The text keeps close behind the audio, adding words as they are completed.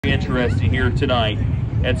very interesting here tonight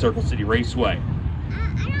at Circle City Raceway.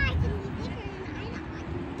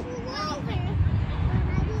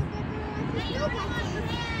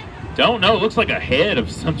 Don't know, looks like a head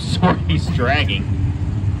of some sort he's dragging.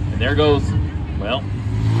 And there goes, well,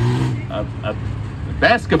 a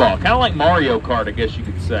basketball, kind of like Mario Kart, I guess you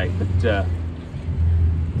could say. But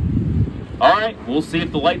all right, we'll see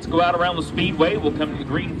if the lights go out around the speedway. We'll come to the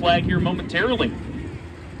green flag here momentarily.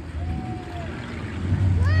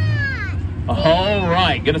 All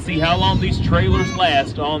right, gonna see how long these trailers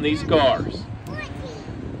last on these cars.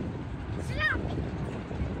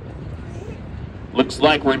 Looks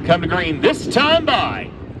like we're come to green this time by.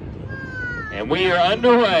 And we are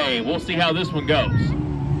underway. We'll see how this one goes.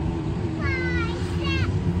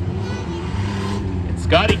 And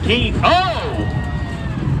Scotty Keene, oh!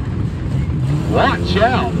 Watch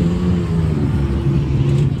out.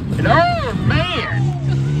 And oh, man!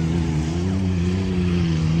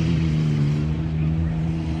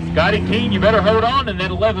 Scotty Keene, you better hold on in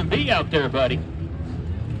that 11B out there, buddy.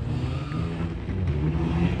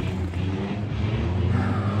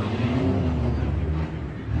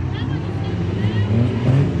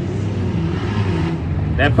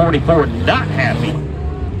 That 44 not happy.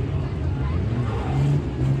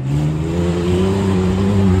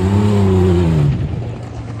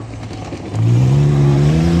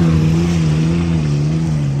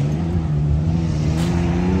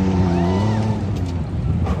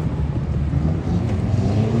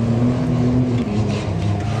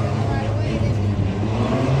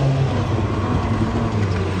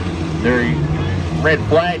 There, red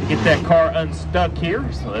flag to get that car unstuck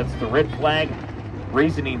here. So that's the red flag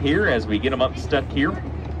reasoning here as we get them unstuck here.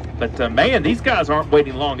 But man, these guys aren't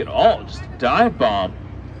waiting long at all. Just a dive bomb.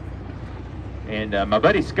 And my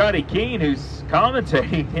buddy Scotty Keene, who's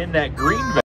commentating in that green